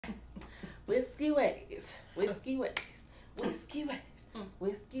Whiskey ways. Whiskey ways. Whiskey ways.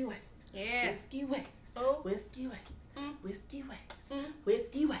 Whiskey ways. Yeah. Whiskey ways. Oh. Whiskey ways. Whiskey ways. Mm.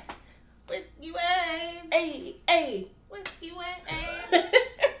 Whiskey ways. Whiskey ways. Hey, hey. Whiskey ways.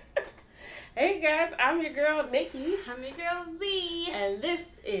 Hey guys, I'm your girl Nikki. I'm your girl Z. And this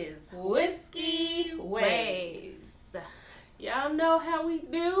is Whiskey Ways. Y'all know how we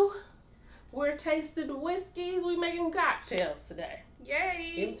do. We're tasting whiskeys. We making cocktails today. You know what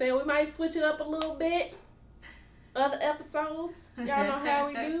Yay. I'm saying? We might switch it up a little bit. Other episodes. Y'all know how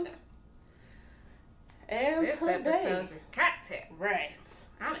we do. And This today, episode is cocktails. right.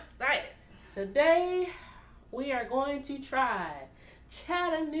 I'm excited. Today, we are going to try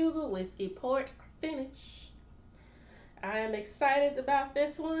Chattanooga whiskey port finish. I am excited about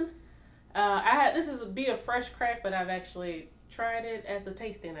this one. This is a fresh crack, but I've actually tried it at the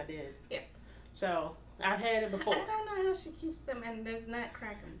tasting I did. Yes. So I've had it before. I don't know how she keeps them and does not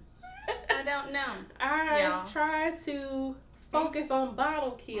crack them. I don't know. I try to focus on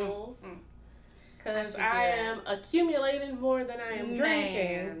bottle kills because I am accumulating more than I am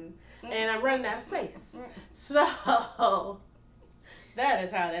drinking, and I'm running out of space. So that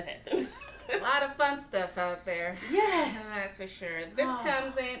is how that happens. A lot of fun stuff out there. Yes. That's for sure. This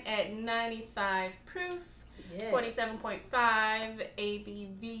comes in at 95 proof, Yes. 47.5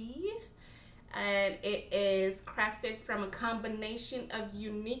 ABV. And it is crafted from a combination of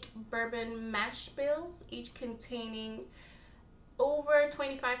unique bourbon mash bills, each containing over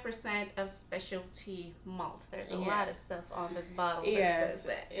 25% of specialty malt. There's a lot of stuff on this bottle that says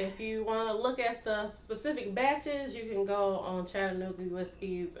that. If you want to look at the specific batches, you can go on Chattanooga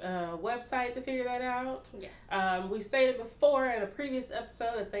Whiskey's website to figure that out. Yes. We stated before in a previous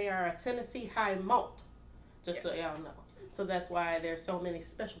episode that they are a Tennessee high malt, just so y'all know. So that's why there's so many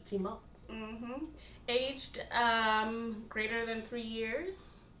specialty malts. Aged greater than 3 years.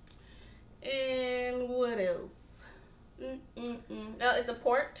 And what else? Well, it's a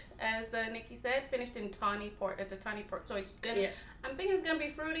port, as Nikki said, finished in tawny port. It's a tawny port, so it's gonna. Yes. I'm thinking it's gonna be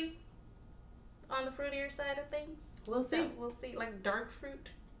fruity, on the fruitier side of things. We'll see. So we'll see, like dark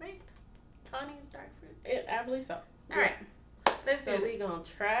fruit, right? Tawny is dark fruit. I believe so. All right, let's So do we're this. gonna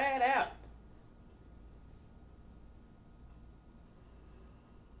try it out.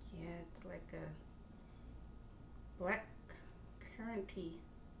 Yeah, it's like a black curranty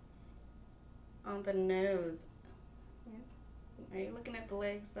on the nose. Are you looking at the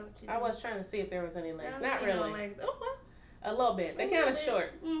legs? Is that what you I was trying to see if there was any legs. I don't Not see really. no legs. Oh, well. A little bit. They're kind of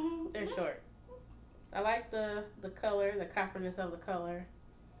short. They're Mm-hmm. short. I like the color, the copperness of the color.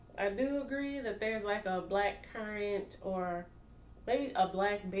 I do agree that there's like a black currant or maybe a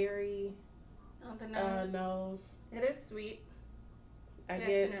blackberry On the nose. nose. It is sweet. I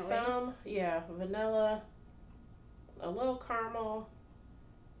Definitely. get some, vanilla, a little caramel.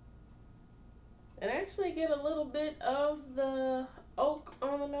 And I actually get a little bit of the oak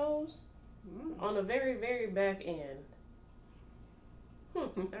on the nose on the very, very back end.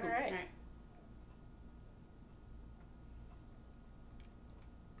 All right.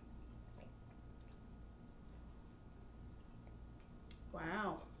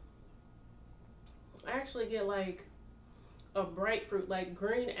 Wow. I actually get like a bright fruit, like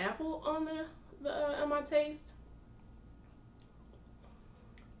green apple on on my taste.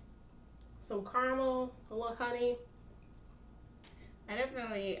 Some caramel, a little honey. I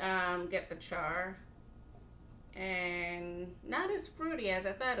definitely get the char, and not as fruity as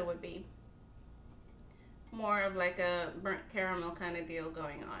I thought it would be. More of like a burnt caramel kind of deal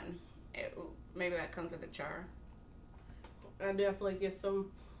going on. Maybe that comes with the char. I definitely get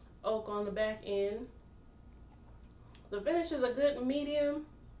some oak on the back end. The finish is a good medium.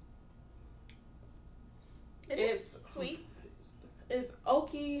 It's sweet. It's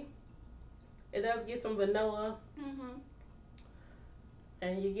oaky. It does get some vanilla.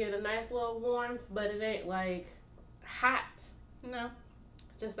 And you get a nice little warmth, but it ain't like hot. No.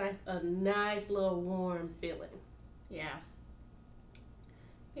 Just a nice little warm feeling. Yeah.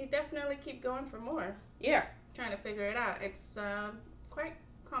 You definitely keep going for more. Yeah. Trying to figure it out. It's quite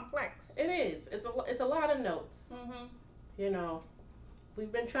complex. It is. It's a lot of notes. You know,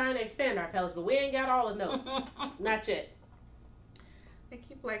 we've been trying to expand our palates, but we ain't got all the notes. Not yet. They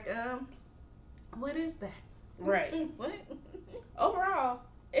keep like, what is that? Right. What? Overall,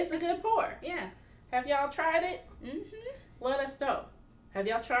 it's a good pour. Yeah. Have y'all tried it? Let us know. Have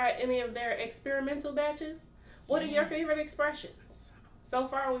y'all tried any of their experimental batches? What are your favorite expressions? So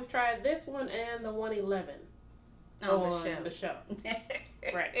far, we've tried this one and the 111 on the show.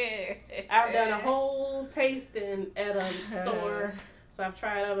 Right. I've done a whole tasting at a store, so I've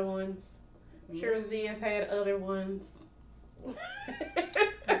tried other ones. I'm sure Z has had other ones.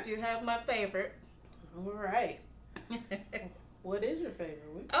 I do do have my favorite. All right. What is your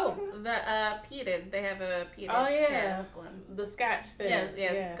favorite? Oh, the peated. They have a peated cask one. The Scotch finish.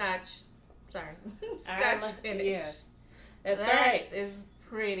 Yeah. Scotch. Sorry. Scotch finish. Yes. That's that right. is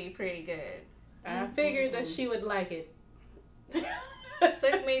pretty good. I figured that she would like it.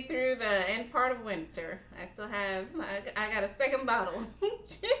 Took me through the end part of winter. I still have, I got a second bottle.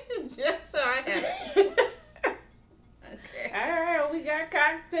 Just so I have it. Okay. All right, we got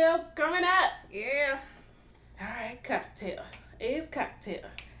cocktails coming up. Yeah. All right, cocktail. It's cocktail.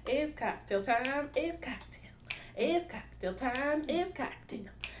 It's cocktail time. It's cocktail. It's cocktail time. It's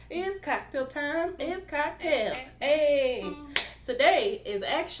cocktail. It's cocktail time. It's cocktail. Hey. Today is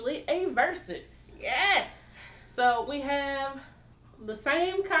actually a versus. Yes. So we have the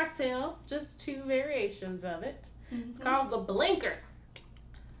same cocktail, just two variations of it. It's called the Blinker.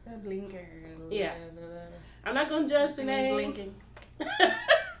 The Blinker. Yeah. I'm not going to judge the name. Blinking.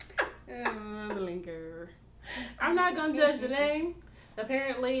 Blinker. I'm not going to judge the name.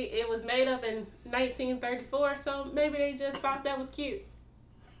 Apparently, it was made up in 1934, so maybe they just thought that was cute.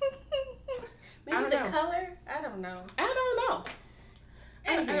 Maybe the color? I don't know. I don't know.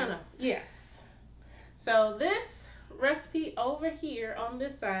 I don't know. Yes. So this recipe over here on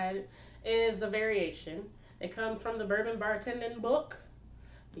this side is the variation. It comes from the Bourbon Bartending book.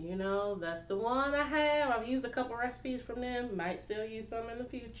 You know, that's the one I have. I've used a couple recipes from them. Might still use some in the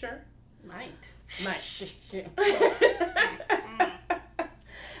future. Might.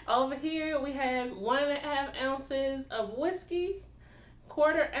 Over here we have 1.5 ounces of whiskey,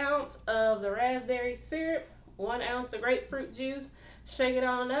 1/4 ounce of the raspberry syrup, 1 ounce of grapefruit juice. Shake it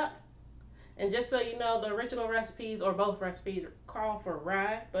on up. And just so you know, the original recipes, or both recipes, call for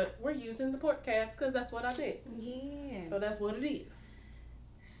rye, but we're using the port cask because that's what I did. Yeah. So that's what it is.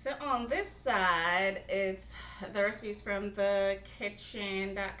 So on this side, it's the recipes from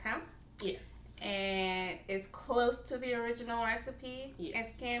thekitchen.com. Yes. And it's close to the original recipe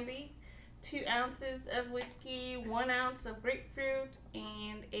as can be. 2 ounces of whiskey, 1 ounce of grapefruit,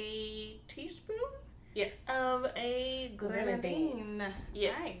 and a teaspoon of a grenadine.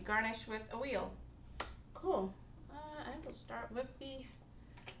 Yes. All right, garnish with a wheel. Cool. I will start with the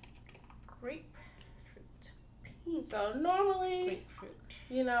grapefruit. So normally,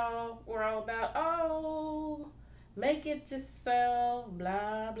 you know, we're all about, make it yourself,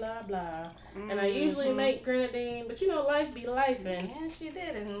 blah, blah, blah. And I usually make grenadine, but you know, life be lifing. Yeah, she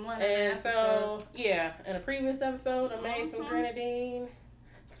did in one of the episodes. So, yeah, in a previous episode, I made some grenadine.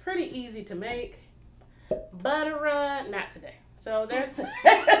 It's pretty easy to make. But, not today. So there's,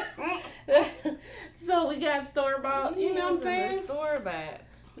 so we got store-bought, you know what I'm saying? Store-bought.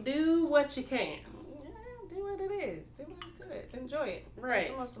 Do what you can. Do what it is. Do it. Enjoy it. Right.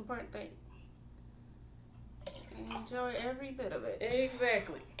 That's the most important thing. Enjoy every bit of it.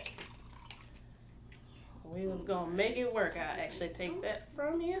 Exactly. We was gonna make it work. I'll actually take that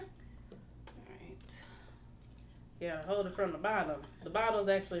from you. Alright. Yeah, hold it from the bottom. The bottle's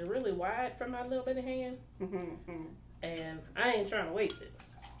actually really wide for my little bitty hand. And I ain't trying to waste it.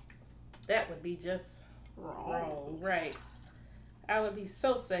 That would be just wrong. Right. I would be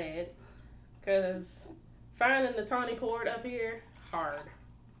so sad. Because finding the tawny port up here, hard.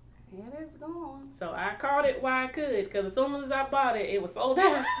 It is gone. So I caught it while I could, because as soon as I bought it, it was sold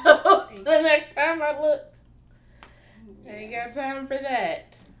out. The next time I looked, I ain't got time for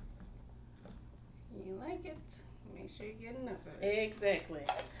that. You like it, make sure you get enough of it. Exactly.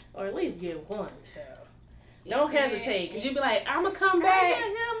 Or at least get one, child. Don't hesitate, because you be like, I'm going to come back,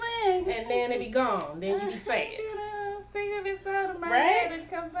 and then it be gone. Then you be sad. Figure this out in my head and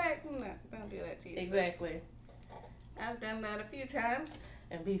come back. No, don't do that to yourself. Exactly. I've done that a few times.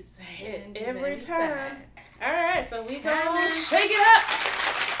 And be sad every time. All right, so we gonna shake it up.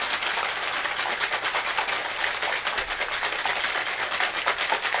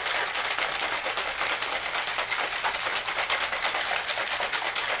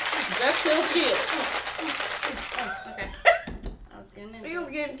 Just still chill. Okay. She was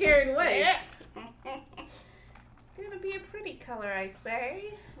getting carried away. Yeah. It's gonna be a pretty color, I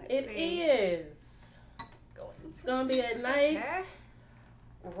say. It is. It's gonna be a nice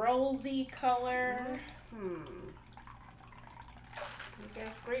rosy color. I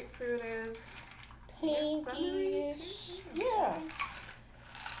guess grapefruit is pinkish. Yeah.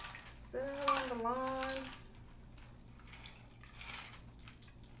 Sit on the lawn.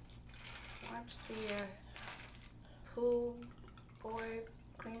 Watch the pool boy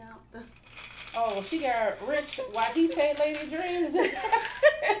clean out the. Oh, she got rich Wahite lady dreams. I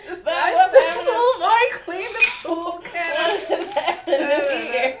said pool boy clean the pool cat.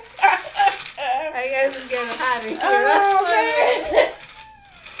 I guess it's getting hot in here. Oh, man.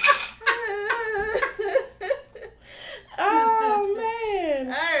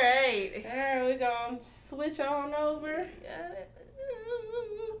 switch on over. You got it.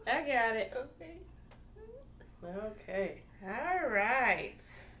 I got it. Okay. Okay. All right.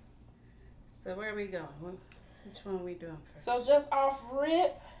 So where are we going? Which one are we doing first? So just off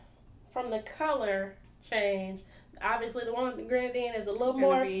rip from the color change, obviously the one with the grenadine is a little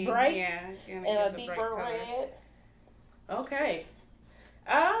more bright and a deeper red. Okay.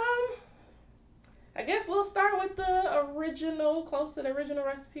 I guess we'll start with the original, close to the original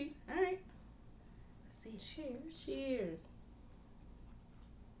recipe. All right. Let's see. Cheers. Cheers.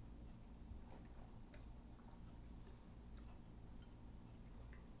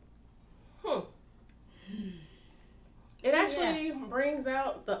 It actually brings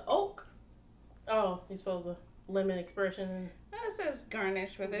out the oak. Oh, you're supposed to lemon expression. It says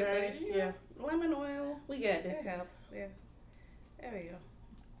garnish with it. Garnish, But, yeah. Lemon oil. We got this. It helps. Yeah. There we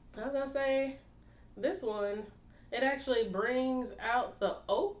go. I was gonna say, this one, it actually brings out the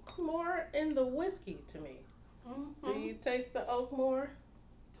oak more in the whiskey to me. Mm-hmm. Do you taste the oak more?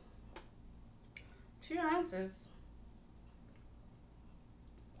 2 ounces.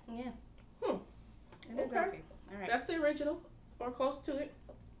 Yeah. It is okay. All right. That's the original, or close to it.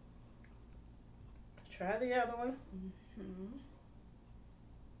 Try the other one. Mm-hmm.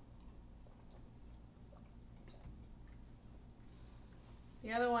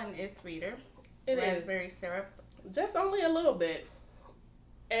 The other one is sweeter. It is. Raspberry syrup. Just only a little bit.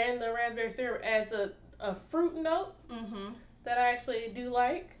 And the raspberry syrup adds a fruit note that I actually do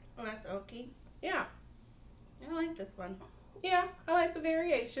like. Oh, that's oaky. Yeah. I like this one. Yeah, I like the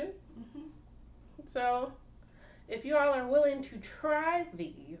variation. Mm-hmm. So, if you all are willing to try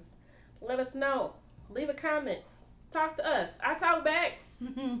these, let us know. Leave a comment. Talk to us. I talk back.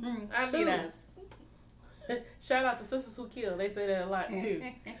 I do. She does. Shout out to Sisters Who Kill. They say that a lot too.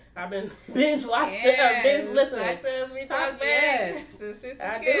 I've been binge watching, binge listening. Talk to us. We talk back. Yes. Sisters Who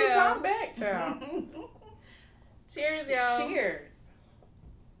I Kill. do talk back, child. Cheers, y'all. Cheers.